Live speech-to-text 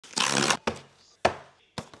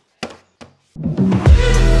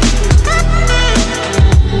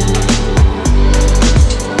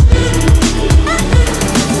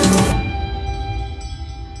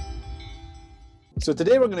So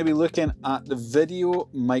today we're going to be looking at the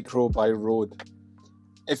Videomicro by Rode.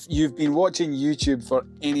 If you've been watching YouTube for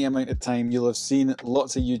any amount of time, you'll have seen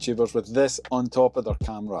lots of YouTubers with this on top of their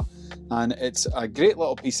camera. And it's a great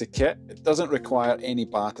little piece of kit. It doesn't require any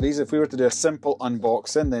batteries. If we were to do a simple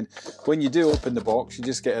unboxing, then when you do open the box, you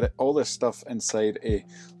just get all this stuff inside a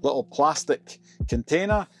little plastic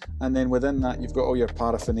container. And then within that, you've got all your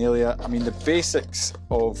paraphernalia. I mean, the basics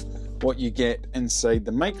of what you get inside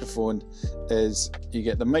the microphone is you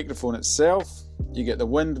get the microphone itself, you get the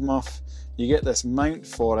wind muff, you get this mount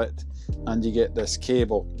for it, and you get this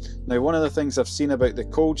cable. Now, one of the things I've seen about the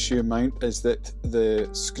cold shoe mount is that the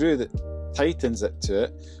screw that tightens it to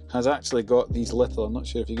it has actually got these little, I'm not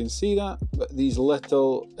sure if you can see that, but these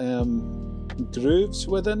little grooves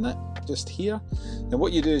within it, just here. And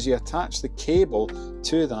what you do is you attach the cable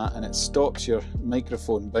to that and it stops your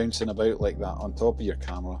microphone bouncing about like that on top of your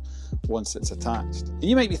camera once it's attached. And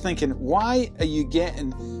you might be thinking, why are you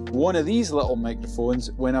getting one of these little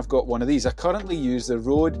microphones when I've got one of these? I currently use the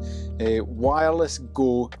Rode Wireless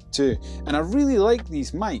Go 2, and I really like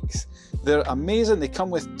these mics. They're amazing. They come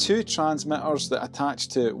with two transmitters that attach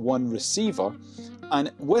to one receiver,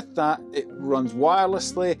 and with that it runs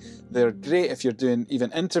wirelessly. They're great if you're doing even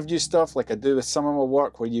interview stuff like I do with some of my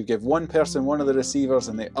work, where you give one person one of the receivers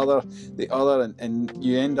and the other, and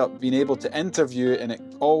you end up being able to interview, and it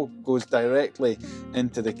all goes directly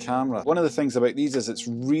into the camera. One of the things about these is it's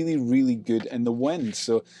really good in the wind.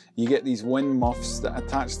 So you get these wind muffs that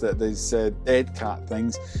attach to these dead cat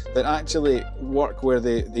things that actually work, where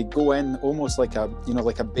they go in almost like a, you know,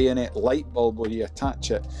 like a bayonet light bulb, where you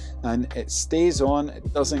attach it and it stays on,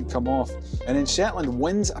 it doesn't come off. And in Shetland,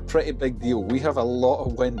 wind's a pretty big deal. We have a lot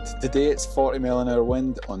of wind. Today it's 40 mph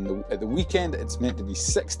wind. At the weekend it's meant to be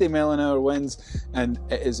 60 mph winds, and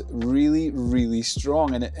it is really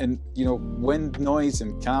strong. And you know, wind noise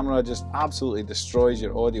and camera just absolutely destroys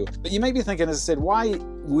your audio. But you might be thinking, as I said, why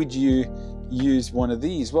would you use one of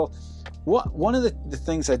these? Well, one of the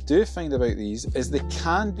things I do find about these is they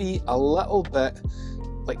can be a little bit,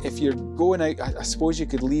 like if you're going out, I suppose you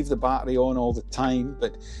could leave the battery on all the time,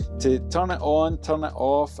 but to turn it on, turn it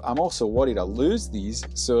off, I'm also worried I'll lose these.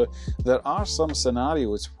 So there are some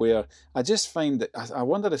scenarios where I just find that I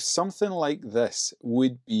wonder if something like this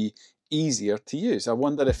would be easier to use. I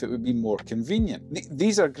wonder if it would be more convenient.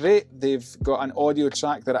 These are great. They've got an audio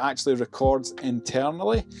track that actually records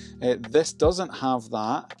internally. This doesn't have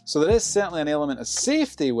that. So there is certainly an element of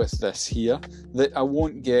safety with this here that I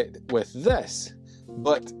won't get with this.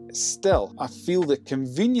 But still, I feel the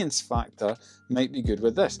convenience factor might be good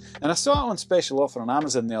with this. And I saw it on special offer on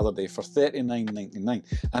Amazon the other day for $39.99,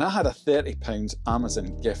 and I had a £30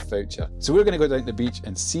 Amazon gift voucher. So we're going to go down to the beach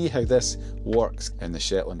and see how this works in the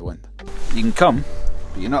Shetland wind. You can come,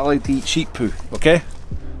 but you're not allowed to eat sheep poo, okay?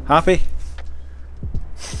 Happy?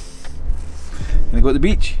 Gonna go to the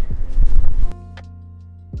beach.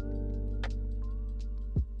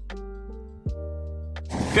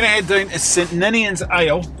 Gonna head down to St Ninian's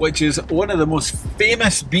Isle, which is one of the most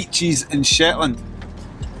famous beaches in Shetland.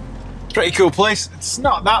 Pretty cool place. It's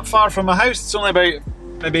not that far from my house. It's only about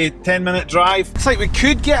maybe a 10-minute drive. It's like we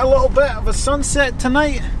could get a little bit of a sunset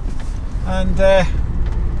tonight, and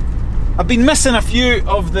I've been missing a few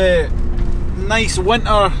of the nice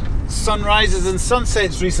winter sunrises and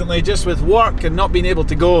sunsets recently, just with work and not being able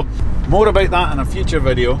to go. More about that in a future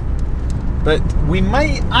video. But we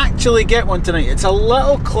might actually get one tonight. It's a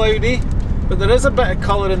little cloudy, but there is a bit of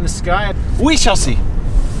colour in the sky. We shall see.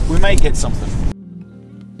 We might get something.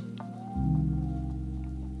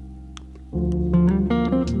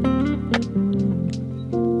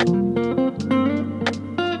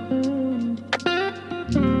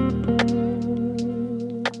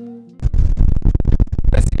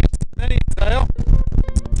 This is Ninian style.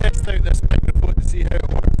 Test out this microphone to see how it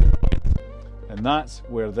works. And that's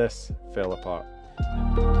where this fell apart.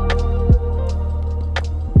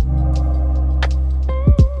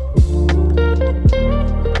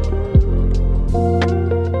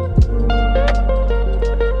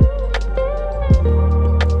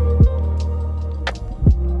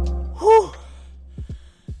 Whew.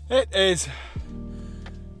 It is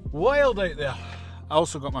wild out there. I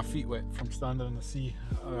also got my feet wet from standing in the sea.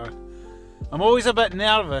 I'm always a bit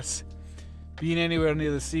nervous being anywhere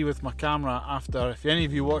near the sea with my camera after. If any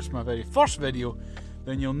of you watched my very first video,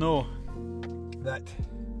 then you'll know that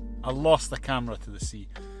I lost the camera to the sea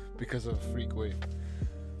because of a freak wave.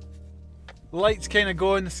 The light's kind of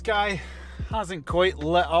going, the sky hasn't quite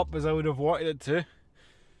lit up as I would have wanted it to.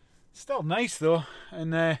 Still nice though,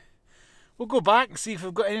 and we'll go back and see if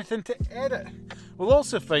we've got anything to edit. We'll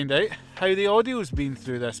also find out how the audio's been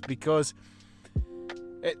through this, because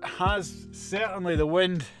it has certainly, the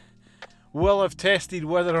wind will have tested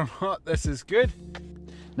whether or not this is good.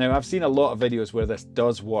 Now, I've seen a lot of videos where this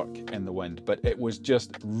does work in the wind, but it was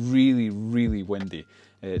just really, really windy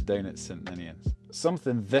down at St Ninian's.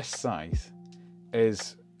 Something this size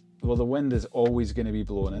is, well, the wind is always going to be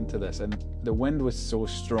blowing into this, and the wind was so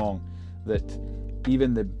strong that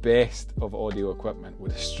even the best of audio equipment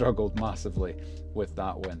would have struggled massively with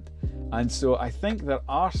that wind. And so I think there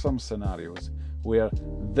are some scenarios where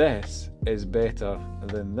this is better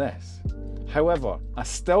than this. However, I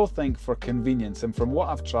still think for convenience, and from what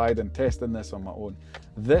I've tried and testing this on my own,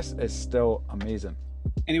 this is still amazing.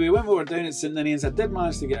 Anyway, when we were down at St Ninian's, I did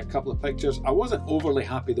manage to get a couple of pictures. I wasn't overly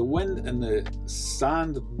happy. The wind and the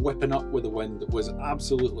sand whipping up with the wind was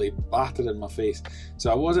absolutely battering my face.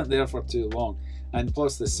 So I wasn't there for too long. And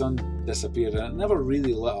plus the sun disappeared and it never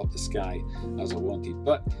really lit up the sky as I wanted.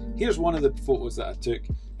 But here's one of the photos that I took,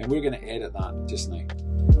 and we're going to edit that just now.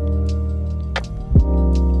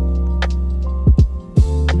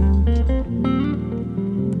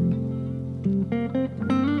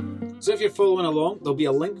 So if you're following along, there'll be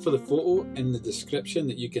a link for the photo in the description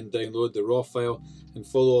that you can download the raw file and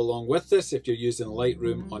follow along with this if you're using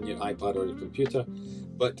Lightroom on your iPad or your computer.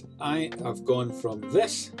 But I have gone from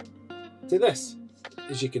this to this.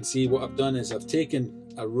 As you can see, what I've done is I've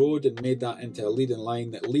taken a road and made that into a leading line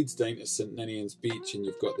that leads down to St Ninian's Beach, and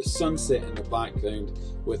you've got the sunset in the background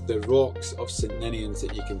with the rocks of St Ninian's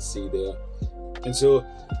that you can see there. And so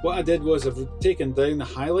what I did was I've taken down the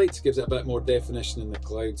highlights, gives it a bit more definition in the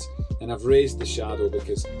clouds, and I've raised the shadow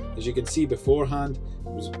because, as you can see beforehand,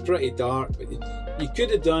 it was pretty dark. But you could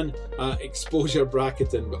have done exposure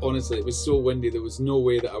bracketing, but honestly it was so windy there was no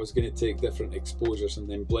way that I was going to take different exposures and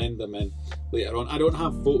then blend them in later on. I don't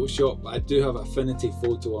have Photoshop, but I do have Affinity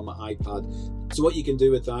Photo on my iPad. So what you can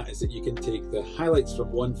do with that is that you can take the highlights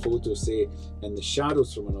from one photo, say, and the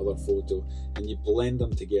shadows from another photo, and you blend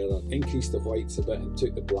them together, increase the whites a bit and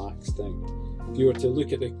took the blacks down. If you were to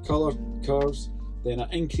look at the colour curves, then I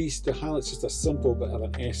increased the highlights, just a simple bit of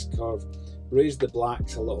an S curve, raised the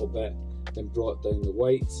blacks a little bit, then brought down the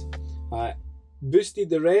whites. Boosted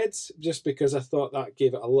the reds just because I thought that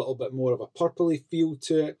gave it a little bit more of a purpley feel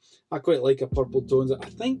to it. I quite like a purple tones. I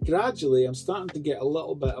think gradually I'm starting to get a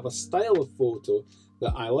little bit of a style of photo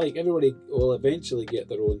that I like. Everybody will eventually get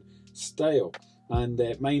their own style, and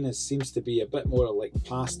mine seems to be a bit more like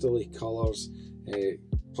pastel-y colours,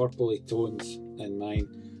 purpley tones in mine.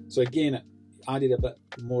 So again, added a bit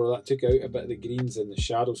more of that, took out a bit of the greens and the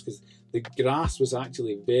shadows because the grass was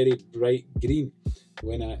actually very bright green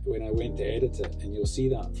when I went to edit it, and you'll see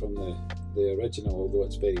that from the original, although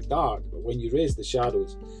it's very dark. But when you raise the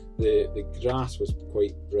shadows, the grass was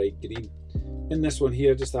quite bright green. In this one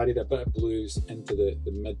here, just added a bit of blues into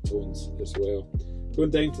the mid-tones as well. Going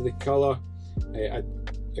down to the colour, I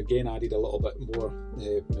again added a little bit more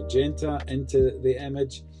magenta into the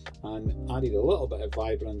image and added a little bit of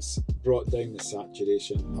vibrance, brought down the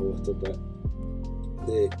saturation a little bit.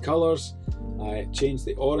 The colours, I changed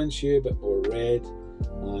the orange hue a bit more red,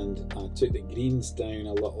 and I took the greens down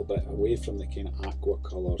a little bit away from the kind of aqua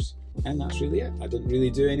colours, and that's really it. I didn't really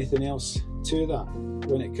do anything else to that.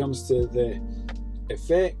 When it comes to the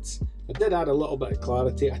effects, I did add a little bit of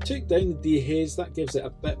clarity. I took down the dehaze, that gives it a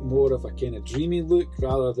bit more of a kind of dreamy look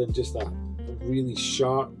rather than just a really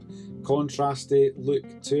sharp contrasty look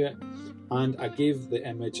to it. And I gave the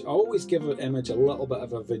image, I always give an image a little bit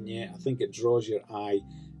of a vignette. I think it draws your eye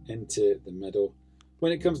into the middle.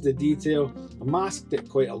 When it comes to detail, I masked it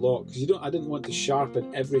quite a lot because I didn't want to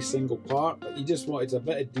sharpen every single part, but you just wanted a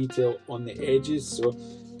bit of detail on the edges. So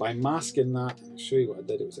by masking that, I'll show you what I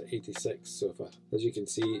did. It was at 86. So as you can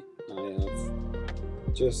see, I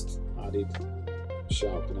have just added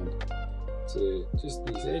sharpening to just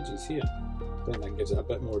these edges here. I think that gives it a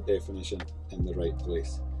bit more definition in the right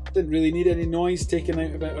place. Didn't really need any noise taken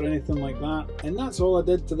out of it or anything like that. And that's all I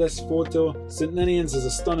did to this photo. St Ninian's is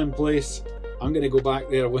a stunning place. I'm going to go back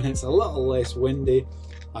there when it's a little less windy.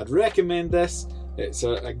 I'd recommend this. It's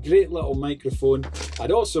a great little microphone.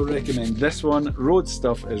 I'd also recommend this one. Rode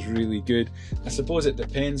stuff is really good. I suppose it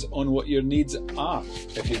depends on what your needs are.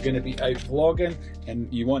 If you're going to be out vlogging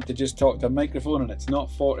and you want to just talk to a microphone and it's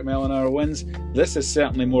not 40 mph winds, this is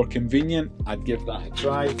certainly more convenient. I'd give that a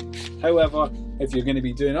try. However, if you're going to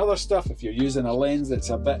be doing other stuff, if you're using a lens that's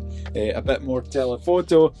a bit more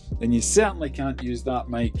telephoto, then you certainly can't use that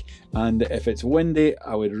mic. And if it's windy,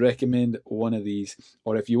 I would recommend one of these.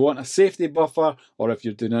 Or if you want a safety buffer, or if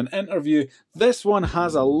you're doing an interview, this one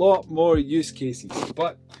has a lot more use cases.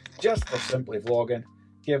 But just for simply vlogging,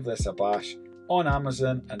 give this a bash. on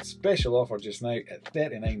Amazon, and special offer just now at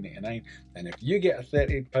 $39.99. And if you get a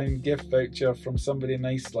 £30 gift voucher from somebody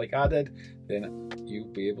nice like I did, then you'll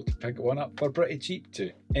be able to pick one up for pretty cheap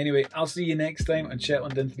too. Anyway, I'll see you next time on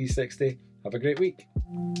Shetland in 360. Have a great week.